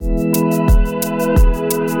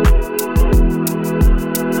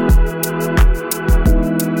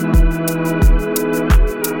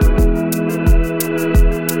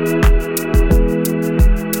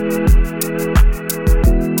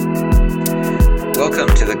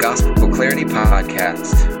Welcome to the Gospel Clarity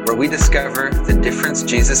Podcast, where we discover the difference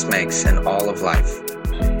Jesus makes in all of life.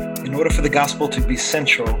 In order for the gospel to be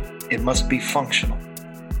central, it must be functional.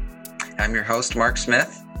 I'm your host, Mark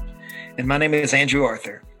Smith. And my name is Andrew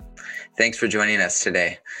Arthur. Thanks for joining us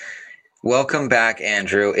today. Welcome back,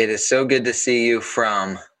 Andrew. It is so good to see you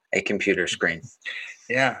from a computer screen.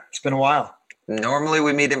 Yeah, it's been a while. Normally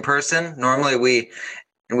we meet in person.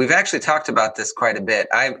 And we've actually talked about this quite a bit.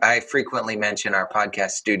 I frequently mention our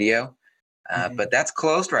podcast studio, but that's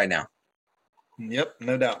closed right now. Yep,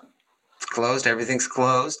 no doubt. It's closed. Everything's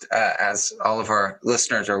closed. As all of our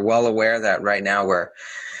listeners are well aware that right now we're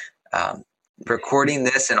recording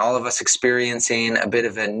this and all of us experiencing a bit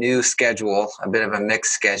of a new schedule, a bit of a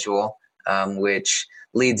mixed schedule, which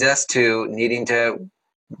leads us to needing to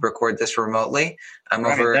record this remotely. I'm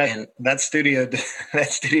right, over in that studio. That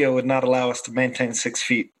studio would not allow us to maintain 6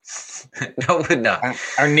 feet. No, it would not.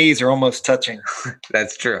 Our knees are almost touching.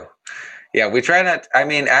 That's true. Yeah, we try not. I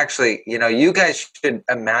mean, actually, you guys should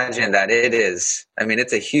imagine that it is. I mean,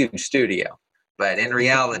 it's a huge studio, but in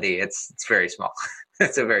reality, it's very small.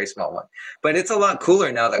 It's a very small one, but it's a lot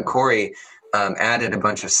cooler now that Corey added a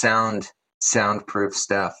bunch of soundproof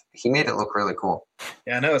stuff. He made it look really cool.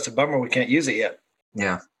 Yeah, I know. It's a bummer we can't use it yet.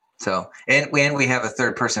 Yeah. So, and we have a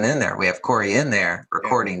third person in there. We have Corey in there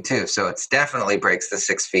recording too. So it's definitely breaks the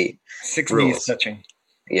 6 feet. 6 rules. Knees touching.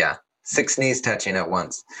 Yeah. 6 knees touching at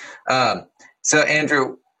once. So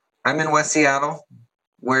Andrew, I'm in West Seattle.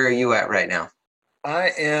 Where are you at right now?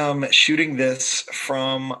 I am shooting this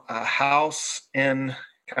from a house in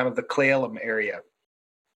kind of the Cultivating area.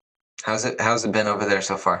 How's it been over there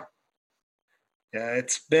so far? Yeah,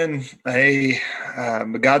 it's been a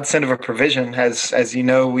godsend of a provision. As you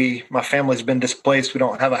know, my family's been displaced. We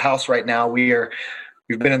don't have a house right now. We've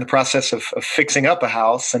been in the process of fixing up a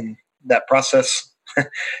house, and that process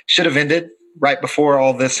should have ended right before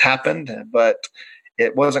all this happened, but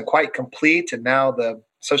it wasn't quite complete. And now the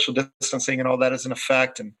social distancing and all that is in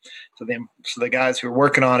effect, and so the guys who are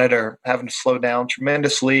working on it are having to slow down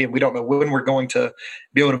tremendously. And we don't know when we're going to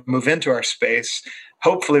be able to move into our space.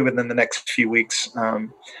 Hopefully within the next few weeks.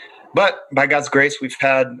 But by God's grace, we've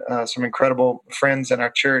had some incredible friends in our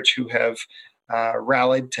church who have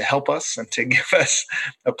rallied to help us and to give us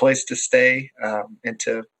a place to stay and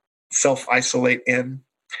to self-isolate in.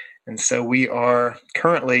 And so we are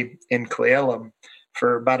currently in Cultivating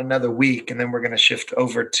for about another week, and then we're going to shift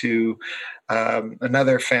over to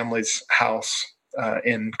another family's house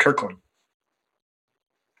in Kirkland.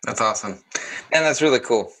 That's awesome. And that's really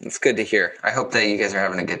cool. It's good to hear. I hope that you guys are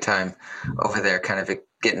having a good time over there, kind of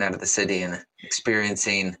getting out of the city and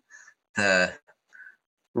experiencing the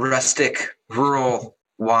rustic, rural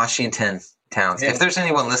Washington towns. Yeah. If there's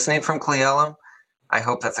anyone listening from Cultivating, I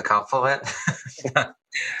hope that's a compliment. Well,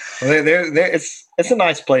 it's a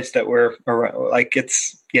nice place that we're around. Like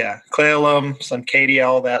Cultivating, Suncadia,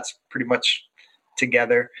 all that's pretty much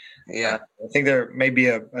together. Yeah, I think there may be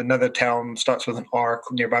another town starts with an R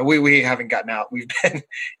nearby. We haven't gotten out. We've been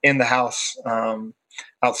in the house.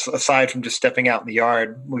 Aside from just stepping out in the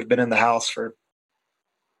yard, we've been in the house for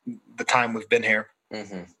the time we've been here.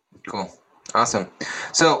 Mm-hmm. Cool, awesome.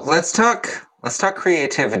 So let's talk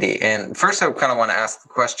creativity. And first, I kind of want to ask the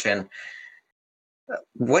question: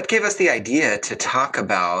 what gave us the idea to talk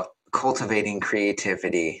about cultivating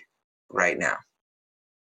creativity right now?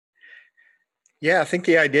 Yeah, I think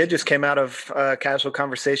the idea just came out of casual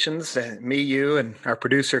conversations me, you, and our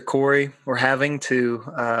producer, Corey, were having to,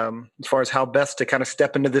 as far as how best to kind of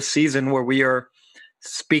step into this season where we are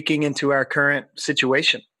speaking into our current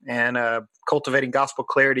situation and cultivating gospel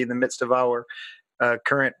clarity in the midst of our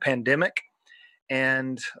current pandemic.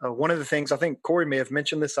 And one of the things, I think Corey may have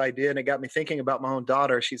mentioned this idea, and it got me thinking about my own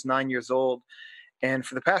daughter. She's 9 years old. And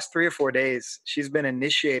for the past 3 or 4 days, she's been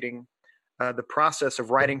initiating the process of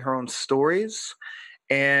writing her own stories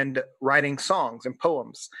and writing songs and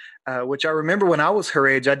poems, which I remember when I was her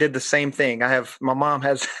age, I did the same thing. My mom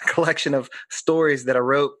has a collection of stories that I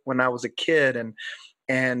wrote when I was a kid.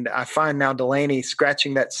 And I find now Delaney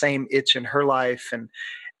scratching that same itch in her life.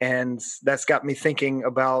 And that's got me thinking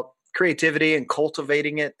about creativity and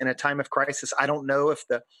cultivating it in a time of crisis. I don't know if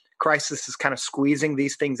the crisis is kind of squeezing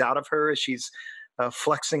these things out of her as she's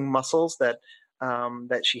flexing muscles that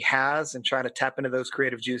she has and try to tap into those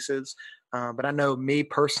creative juices. But I know me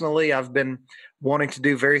personally, I've been wanting to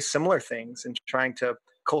do very similar things and trying to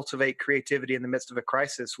cultivate creativity in the midst of a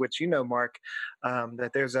crisis, which, Mark, that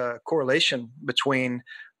there's a correlation between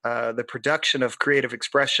the production of creative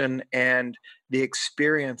expression and the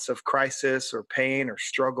experience of crisis or pain or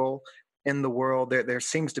struggle in the world. There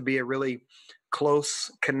seems to be a really close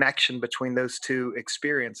connection between those two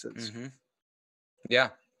experiences. Mm-hmm. Yeah.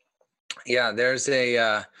 Yeah. There's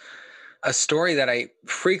a story that I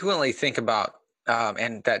frequently think about,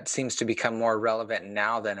 and that seems to become more relevant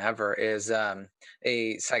now than ever, is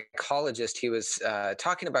a psychologist. He was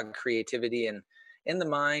talking about creativity and in the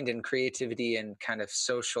mind, and creativity and kind of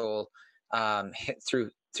social,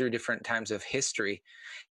 through different times of history.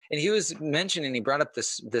 And he was mentioning, he brought up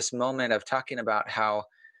this moment of talking about how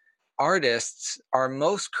artists are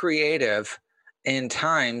most creative in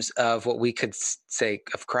times of what we could say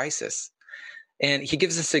of crisis. And he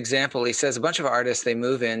gives this example. He says a bunch of artists, they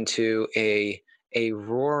move into a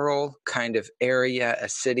rural kind of area, a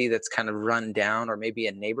city that's kind of run down, or maybe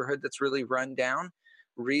a neighborhood that's really run down.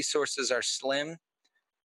 Resources are slim,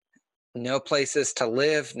 no places to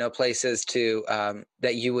live, no places to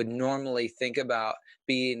that you would normally think about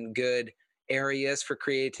being good areas for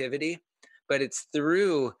creativity. But it's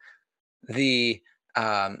the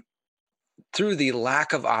um, through the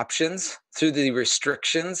lack of options, through the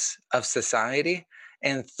restrictions of society,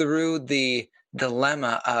 and through the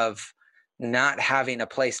dilemma of not having a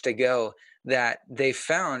place to go, that they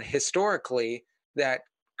found historically that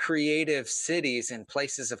creative cities and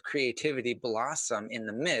places of creativity blossom in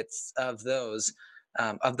the midst of those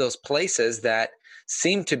places that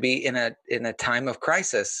seem to be in a time of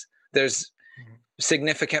crisis. There's Mhm.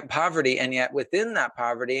 significant poverty, and yet within that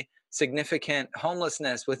poverty, significant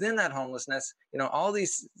homelessness, within that homelessness, all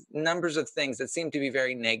these numbers of things that seem to be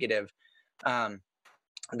very negative, um,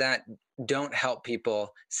 that don't help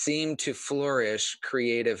people seem to flourish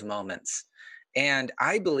creative moments. And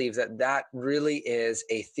I believe that that really is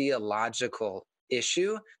a theological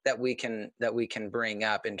issue that we can bring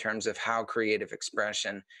up in terms of how creative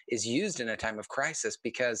expression is used in a time of crisis,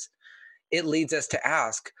 because it leads us to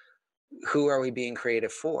ask, who are we being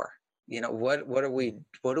creative for? What are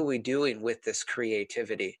we doing with this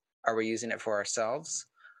creativity? Are we using it for ourselves,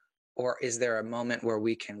 or is there a moment where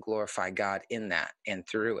we can glorify God in that and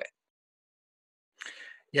through it?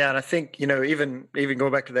 Yeah, and I think even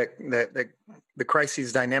going back to that the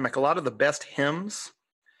crises dynamic, a lot of the best hymns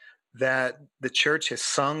that the church has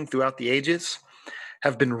sung throughout the ages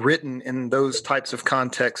have been written in those types of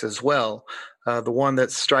contexts as well. The one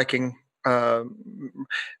that's striking, uh,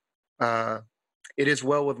 uh, "It Is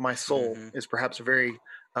Well with My Soul," Hmm. is perhaps a very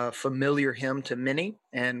familiar hymn to many,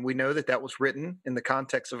 and we know that that was written in the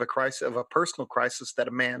context of a crisis, of a personal crisis that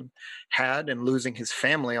a man had, and losing his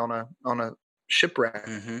family on a shipwreck.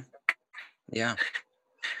 Hmm. Yeah.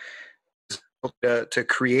 To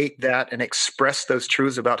create that and express those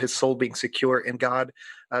truths about his soul being secure in God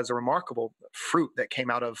as a remarkable fruit that came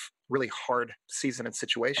out of really hard season and Oh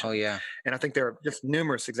situation. yeah. And I think there are just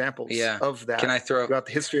numerous examples Yeah. of Can that I throw throughout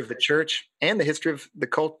the history of the church and the history of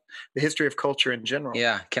the history of culture in general.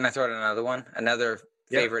 Yeah, can I throw out another one? Another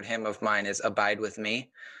Yeah. favorite hymn of mine is Abide with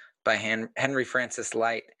Me by Henry Francis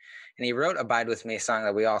Light. And he wrote Abide with Me, a song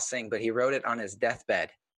that we all sing, but he wrote it on his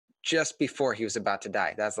deathbed just before he was about to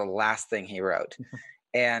die. That's the last thing he wrote.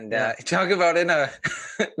 And Yeah. talk about in a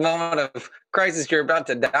moment of crisis, you're about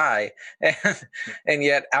to die. And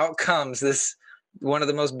yet out comes this one of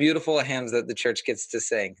the most beautiful hymns that the church gets to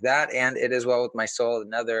sing. That and It Is Well with My Soul,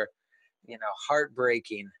 another,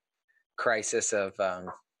 heartbreaking crisis of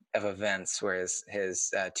events where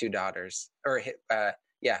his two daughters,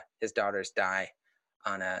 his daughters die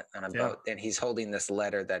on a Yeah. boat, and he's holding this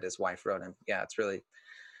letter that his wife wrote him. Yeah,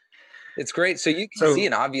 it's great. So you can see So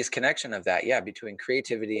an obvious connection of that, yeah, between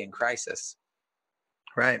creativity and crisis.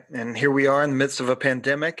 right. And here we are in the midst of a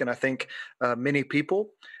pandemic. And I think many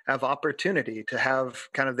people have opportunity to have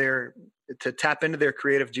kind of to tap into their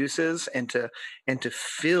creative juices and to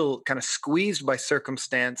feel kind of squeezed by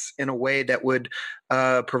circumstance in a way that would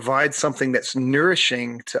provide something that's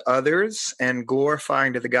nourishing to others and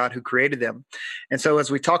glorifying to the God who created them. And so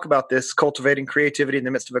as we talk about this, cultivating creativity in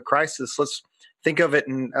the midst of a crisis, let's think of it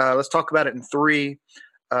and let's talk about it in three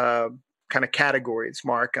uh, kind of categories,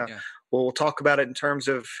 Mark. Yeah. Well, we'll talk about it in terms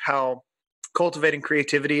of how cultivating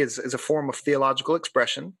creativity is a form of theological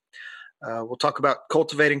expression. We'll talk about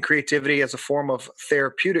cultivating creativity as a form of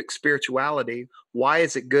therapeutic spirituality. Why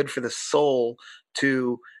is it good for the soul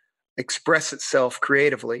to express itself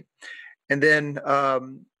creatively? And then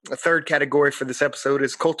a third category for this episode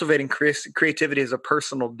is cultivating creativity as a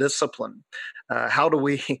personal discipline. How do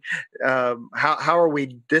we, how are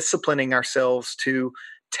we disciplining ourselves to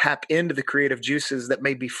tap into the creative juices that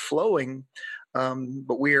may be flowing,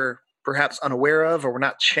 but we are perhaps unaware of, or we're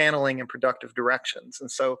not channeling in productive directions? And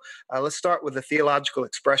so let's start with the theological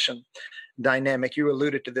expression dynamic. You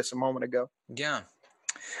alluded to this a moment ago. Yeah.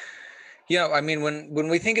 Yeah, I mean, when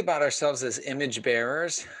we think about ourselves as image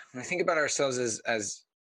bearers, when we think about ourselves as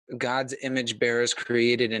God's image bearers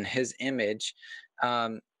created in his image.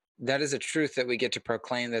 That is a truth that we get to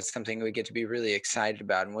proclaim. That's something we get to be really excited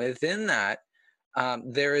about. And within that,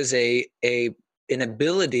 there is an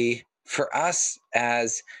ability for us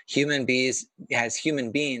as human beings,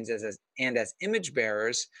 and as image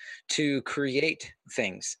bearers, to create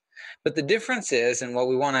things. But the difference is, and what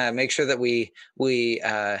we want to make sure that we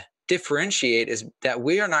differentiate, is that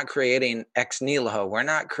we are not creating ex nihilo. We're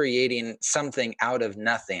not creating something out of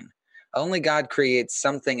nothing. Only God creates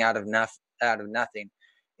something out of nothing.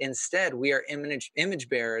 Instead, we are image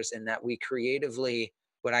bearers in that we creatively,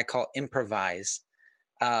 what I call, improvise.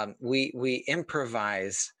 We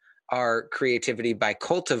improvise our creativity by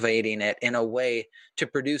cultivating it in a way to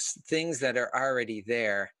produce things that are already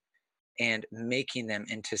there and making them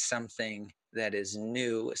into something that is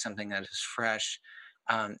new, something that is fresh.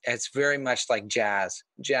 It's very much like jazz.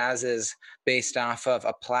 Jazz is based off of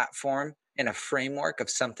a platform and a framework of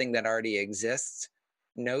something that already exists: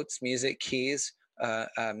 notes, music, keys,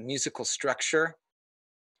 musical structure,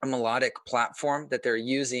 a melodic platform that they're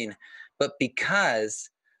using. But because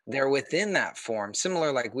they're within that form,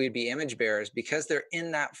 similar like we'd be image bearers, because they're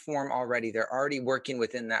in that form already, they're already working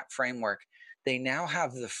within that framework, they now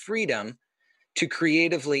have the freedom to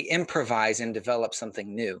creatively improvise and develop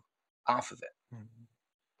something new off of it.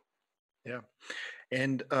 Yeah.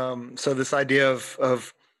 And so this idea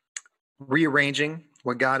of rearranging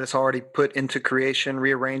what God has already put into creation,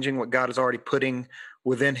 rearranging what God is already putting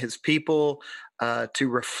within his people, to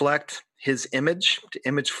reflect his image, to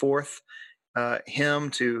image forth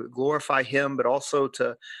him, to glorify him, but also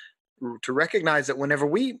to recognize that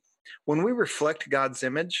when we reflect God's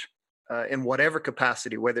image in whatever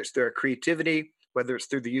capacity, whether it's through our creativity, whether it's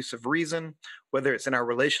through the use of reason, whether it's in our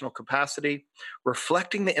relational capacity,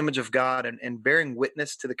 reflecting the image of God and bearing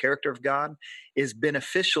witness to the character of God is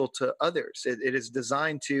beneficial to others. It is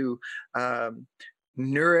designed to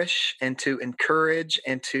nourish and to encourage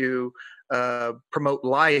and to promote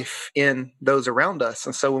life in those around us.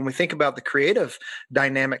 And so when we think about the creative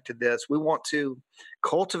dynamic to this, we want to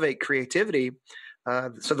cultivate creativity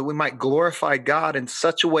so that we might glorify God in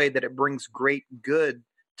such a way that it brings great good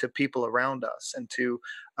to people around us, and to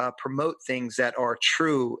promote things that are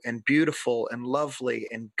true and beautiful and lovely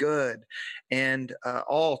and good, and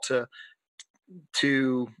all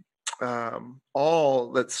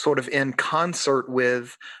that's sort of in concert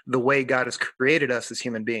with the way God has created us as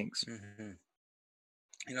human beings. Mm-hmm.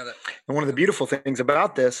 You know that. And one of the beautiful things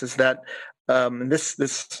about this is that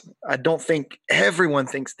this I don't think everyone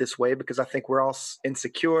thinks this way, because I think we're all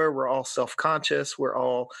insecure, we're all self-conscious,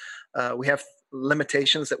 we have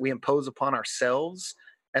limitations that we impose upon ourselves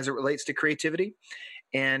as it relates to creativity.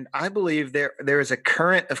 And I believe there is a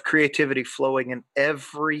current of creativity flowing in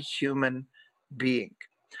every human being,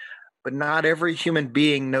 but not every human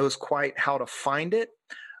being knows quite how to find it,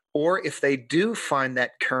 or if they do find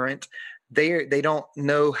that current, they don't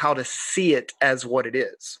know how to see it as what it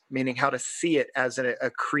is, meaning how to see it as a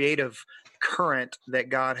creative current that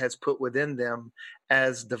God has put within them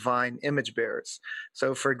as divine image bearers.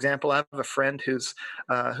 So, for example, I have a friend who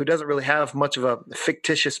doesn't really have much of a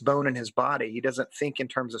fictitious bone in his body. He doesn't think in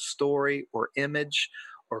terms of story or image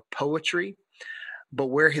or poetry, but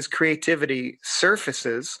where his creativity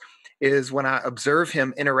surfaces is when I observe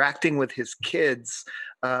him interacting with his kids,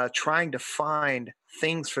 trying to find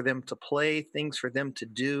things for them to play, things for them to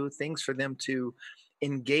do, things for them to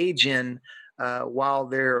engage in while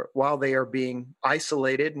they are being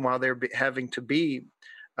isolated, and while they're having to be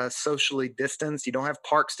socially distanced. You don't have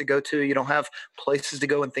parks to go to, you don't have places to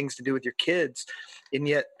go and things to do with your kids, and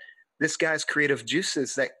yet this guy's creative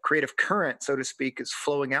juices, that creative current, so to speak, is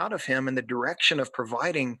flowing out of him in the direction of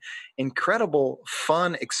providing incredible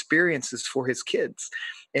fun experiences for his kids.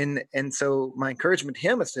 And so my encouragement to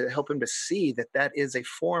him is to help him to see that that is a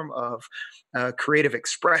form of creative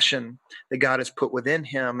expression that God has put within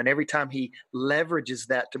him. And every time he leverages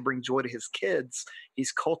that to bring joy to his kids,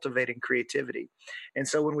 he's cultivating creativity. And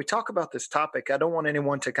so when we talk about this topic, I don't want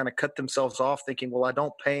anyone to kind of cut themselves off thinking, well, I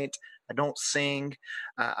don't paint, I don't sing,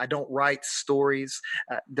 I don't write stories.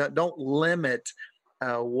 Don't limit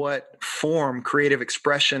what form creative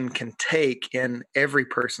expression can take in every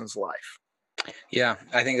person's life. Yeah,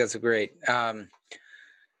 I think that's great. I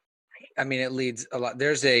mean, it leads a lot.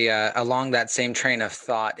 There's along that same train of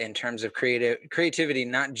thought in terms of creativity,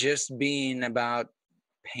 not just being about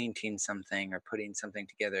painting something or putting something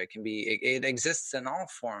together. It exists in all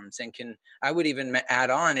forms, and I would even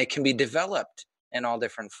add on, it can be developed in all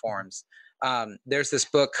different forms. There's this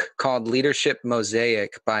book called Leadership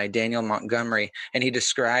Mosaic by Daniel Montgomery, and he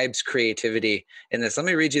describes creativity in this. Let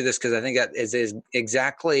me read you this, because I think that is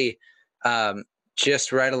exactly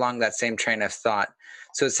just right along that same train of thought.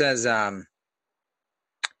 So it says,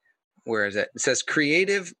 where is it? It says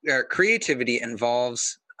creativity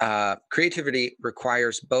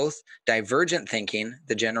requires both divergent thinking,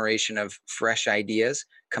 the generation of fresh ideas,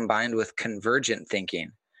 combined with convergent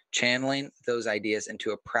thinking, channeling those ideas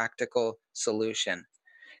into a practical solution.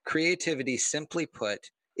 Creativity, simply put,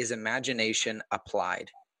 is imagination applied.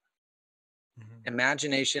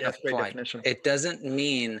 Imagination Yeah, that's a great applied. definition. It doesn't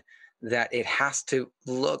mean that it has to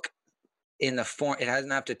look in the form, it doesn't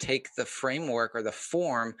have to take the framework or the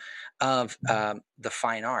form of the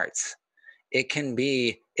fine arts. It can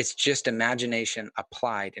be, it's just imagination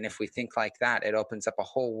applied. And if we think like that, it opens up a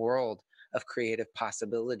whole world of creative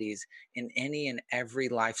possibilities in any and every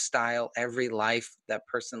lifestyle, every life that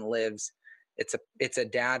person lives. It's a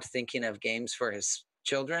dad thinking of games for his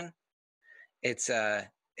children. It's a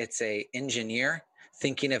engineer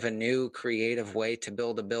thinking of a new creative way to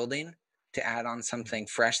build a building, to add on something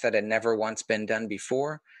fresh that had never once been done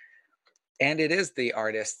before. And it is the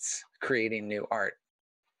artists creating new art.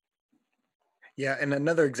 Yeah, and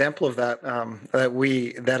another example of that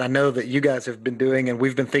that I know that you guys have been doing, and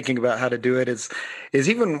we've been thinking about how to do it is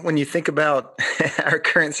even when you think about our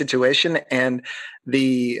current situation and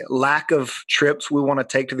the lack of trips we want to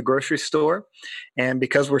take to the grocery store, and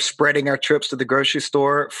because we're spreading our trips to the grocery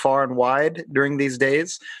store far and wide during these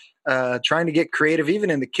days. Trying to get creative even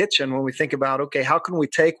in the kitchen when we think about, okay, how can we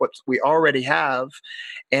take what we already have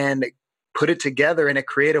and put it together in a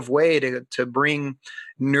creative way to bring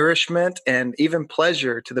nourishment and even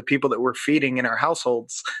pleasure to the people that we're feeding in our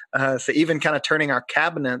households. So even kind of turning our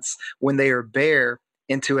cabinets when they are bare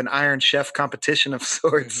into an Iron Chef competition of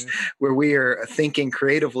sorts, where we are thinking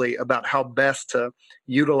creatively about how best to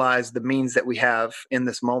utilize the means that we have in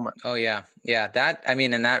this moment. Oh yeah. That, I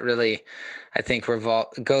mean, and that really, I think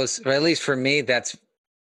goes, or at least for me, that's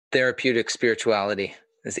therapeutic spirituality,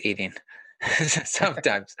 is eating.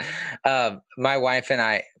 Sometimes, my wife and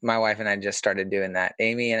I just started doing that.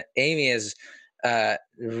 Amy is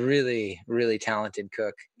really, really talented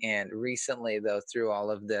cook. And recently, though, through all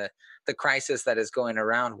of the crisis that is going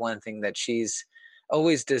around, one thing that she's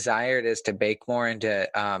always desired is to bake more, and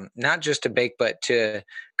to not just to bake, but to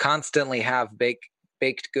constantly have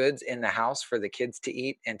baked goods in the house for the kids to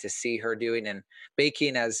eat and to see her doing. And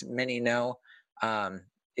baking, as many know,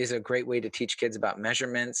 is a great way to teach kids about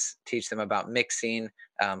measurements, teach them about mixing,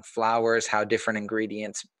 flours, how different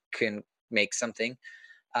ingredients can make something.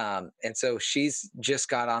 And so she's just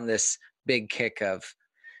got on this big kick of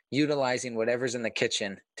utilizing whatever's in the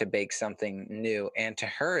kitchen to bake something new. And to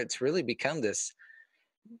her, it's really become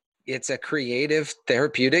it's a creative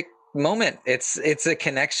therapeutic moment. It's a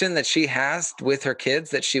connection that she has with her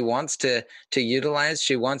kids that she wants to utilize.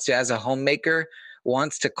 She wants to, as a homemaker,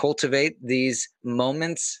 wants to cultivate these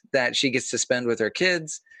moments that she gets to spend with her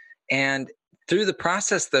kids. And through the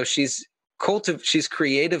process, though, she's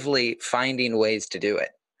creatively finding ways to do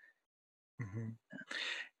it. Mm-hmm.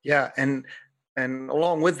 Yeah, and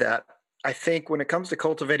along with that, I think when it comes to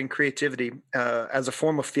cultivating creativity as a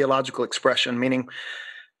form of theological expression, meaning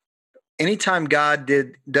anytime God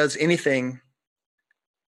does anything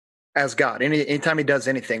as God, anytime He does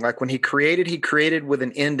anything, like when He created with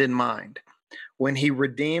an end in mind. When He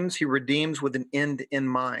redeems with an end in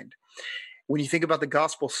mind. When you think about the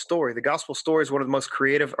gospel story is one of the most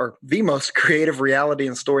creative, or the most creative reality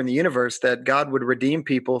and story in the universe, that God would redeem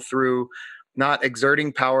people through not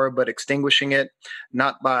exerting power, but extinguishing it,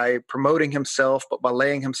 not by promoting Himself, but by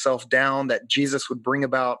laying Himself down, that Jesus would bring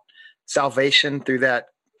about salvation through that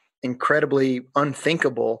incredibly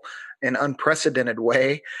unthinkable and unprecedented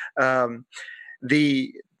way.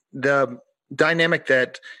 The dynamic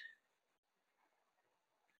that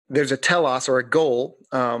there's a telos, or a goal,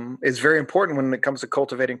 is very important when it comes to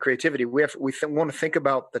cultivating creativity. We want to think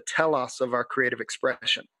about the telos of our creative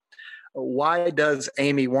expression. Why does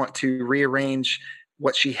Amy want to rearrange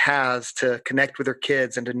what she has to connect with her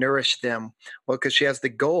kids and to nourish them? Well, because she has the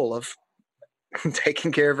goal of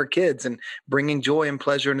taking care of her kids and bringing joy and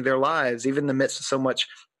pleasure into their lives, even in the midst of so much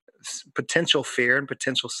potential fear and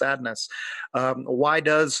potential sadness. Why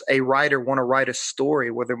does a writer want to write a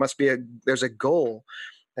story where there's a goal,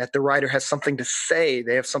 that the writer has something to say,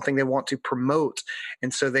 they have something they want to promote,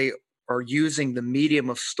 and so they are using the medium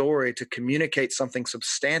of story to communicate something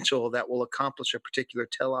substantial that will accomplish a particular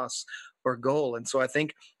telos or goal? And so I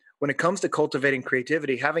think when it comes to cultivating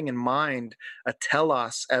creativity, having in mind a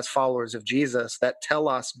telos as followers of Jesus, that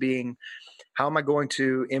telos being, how am I going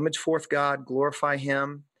to image forth God, glorify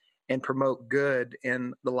Him, and promote good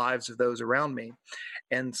in the lives of those around me?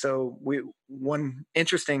 And so one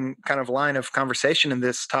interesting kind of line of conversation in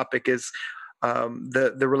this topic is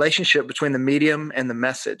the relationship between the medium and the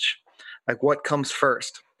message. Like, what comes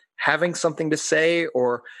first? Having something to say,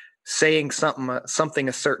 or saying something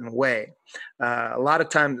a certain way. A lot of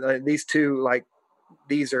times, these two, like,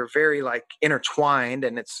 these are very like intertwined,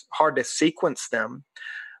 and it's hard to sequence them.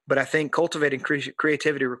 But I think cultivating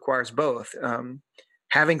creativity requires both.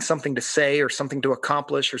 Having something to say, or something to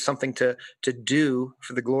accomplish, or something to do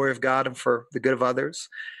for the glory of God and for the good of others,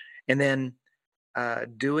 and then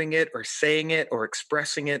doing it or saying it or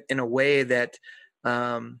expressing it in a way that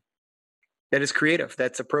that is creative,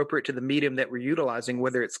 that's appropriate to the medium that we're utilizing,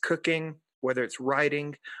 whether it's cooking, whether it's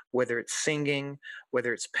writing, whether it's singing,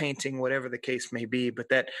 whether it's painting, whatever the case may be. But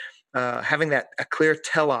that having that a clear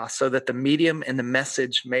telos, so that the medium and the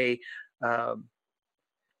message uh,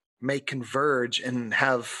 may converge and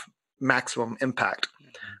have maximum impact.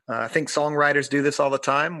 I think songwriters do this all the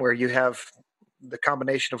time, where you have the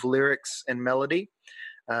combination of lyrics and melody.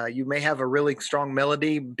 You may have a really strong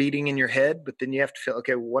melody beating in your head, but then you have to feel,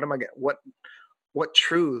 okay, what am I getting? What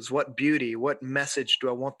truths, what beauty, what message do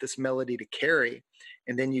I want this melody to carry?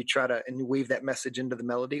 And then you try to and weave that message into the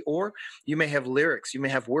melody. Or you may have lyrics, you may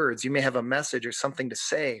have words, you may have a message or something to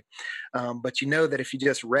say, but you know that if you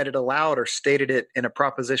just read it aloud or stated it in a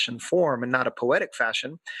proposition form and not a poetic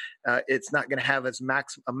fashion, it's not going to have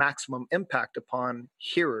a maximum impact upon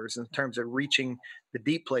hearers in terms of reaching the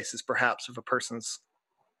deep places, perhaps, of a person's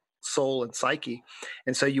soul and psyche.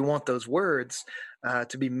 And so you want those words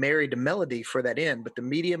to be married to melody for that end, but the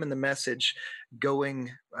medium and the message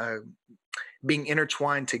going being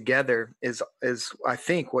intertwined together is I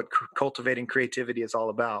think what cultivating creativity is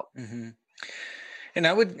all about. Mm-hmm. And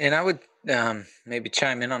I would maybe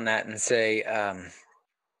chime in on that and say,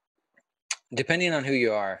 depending on who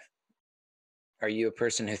you are you a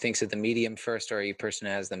person who thinks of the medium first, or are you a person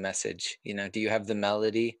who has the message? Do you have the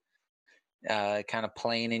melody kind of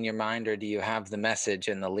playing in your mind, or do you have the message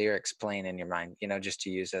and the lyrics playing in your mind, just to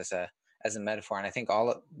use as a metaphor? And I think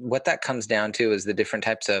what that comes down to is the different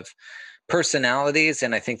types of personalities.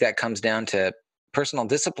 And I think that comes down to personal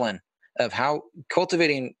discipline, of how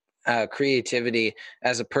cultivating creativity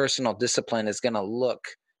as a personal discipline is going to look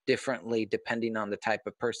differently depending on the type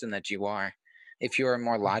of person that you are. If you're a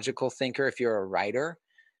more logical thinker, if you're a writer,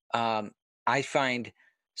 I find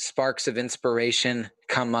sparks of inspiration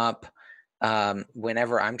come up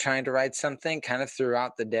whenever I'm trying to write something, kind of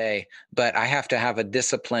throughout the day, but I have to have a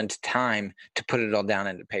disciplined time to put it all down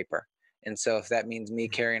into paper. And so if that means me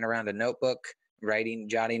carrying around a notebook,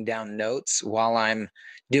 jotting down notes while I'm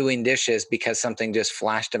doing dishes because something just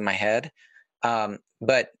flashed in my head.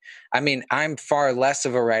 But I mean, I'm far less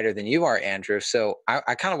of a writer than you are, Andrew. So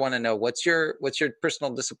I kind of want to know, what's your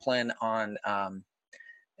personal discipline on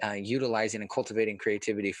utilizing and cultivating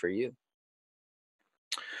creativity for you?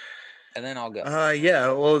 And then I'll go.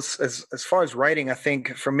 Yeah. Well, as far as writing, I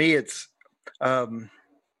think for me, it's um,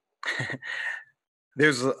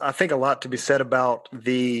 there's I think a lot to be said about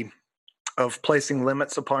of placing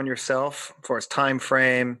limits upon yourself, as far as time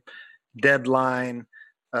frame, deadline,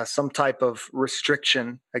 some type of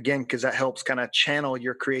restriction. Again, because that helps kind of channel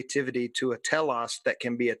your creativity to a telos that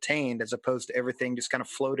can be attained, as opposed to everything just kind of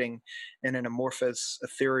floating in an amorphous,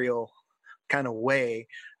 ethereal kind of way,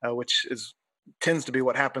 which tends to be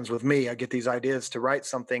what happens with me. I get these ideas to write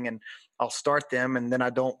something, and I'll start them, and then I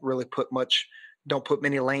don't really don't put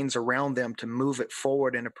many lanes around them to move it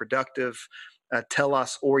forward in a productive,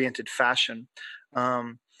 telos oriented fashion.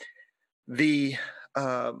 The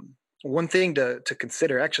one thing to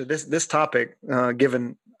consider, actually, this topic,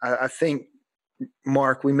 given, I think,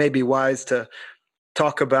 Mark, we may be wise to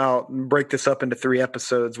break this up into 3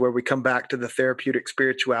 episodes, where we come back to the therapeutic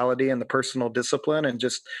spirituality and the personal discipline, and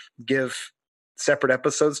just give separate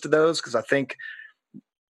episodes to those. Because I think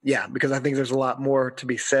there's a lot more to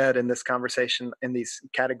be said in this conversation in these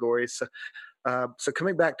categories. So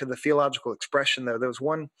coming back to the theological expression, though, there was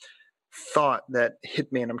one thought that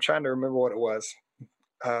hit me, and I'm trying to remember what it was.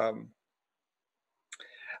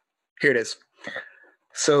 Here it is.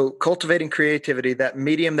 So cultivating creativity, that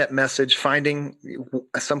medium, that message, finding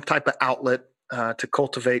some type of outlet to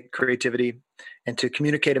cultivate creativity and to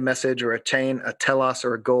communicate a message or attain a telos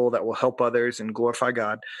or a goal that will help others and glorify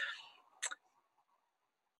God.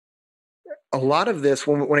 A lot of this,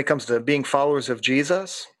 when it comes to being followers of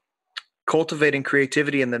Jesus, cultivating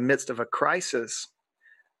creativity in the midst of a crisis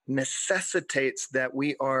necessitates that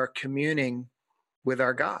we are communing with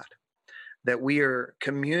our God, that we are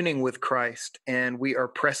communing with Christ, and we are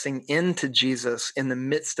pressing into Jesus in the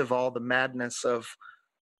midst of all the madness of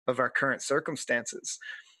our current circumstances,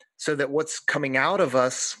 so that what's coming out of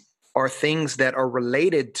us are things that are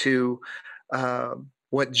related to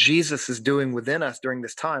what Jesus is doing within us during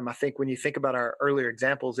this time. I think when you think about our earlier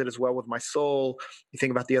examples, It Is Well With My Soul, you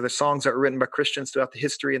think about the other songs that were written by Christians throughout the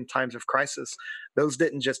history and times of crisis, those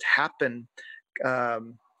didn't just happen.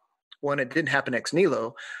 One, it didn't happen ex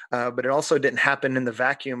nihilo, but it also didn't happen in the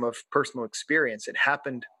vacuum of personal experience. It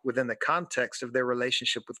happened within the context of their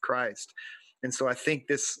relationship with Christ. And so I think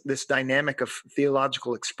this dynamic of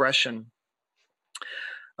theological expression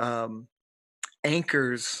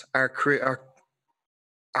anchors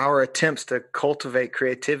our attempts to cultivate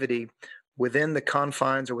creativity within the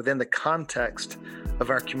confines or within the context of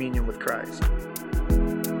our communion with Christ.